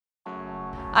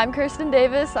I'm Kirsten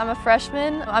Davis. I'm a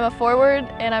freshman. I'm a forward,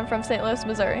 and I'm from St. Louis,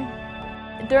 Missouri.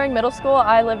 During middle school,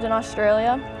 I lived in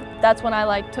Australia. That's when I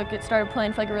started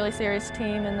playing for a really serious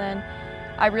team, and then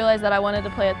I realized that I wanted to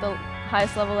play at the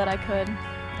highest level that I could.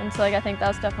 And so I think that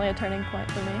was definitely a turning point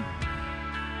for me.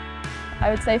 I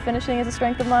would say finishing is a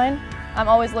strength of mine. I'm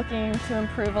always looking to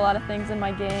improve a lot of things in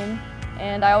my game,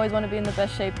 and I always want to be in the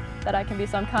best shape that I can be,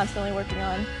 so I'm constantly working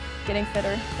on getting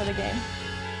fitter for the game.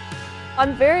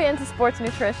 I'm very into sports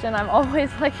nutrition. I'm always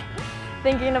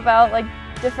thinking about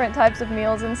different types of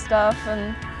meals and stuff,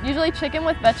 and usually chicken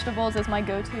with vegetables is my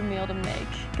go-to meal to make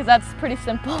because that's pretty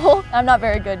simple. I'm not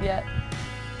very good yet.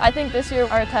 I think this year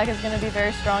our attack is going to be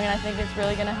very strong, and I think it's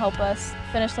really going to help us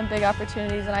finish some big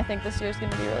opportunities, and I think this year is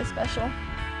going to be really special.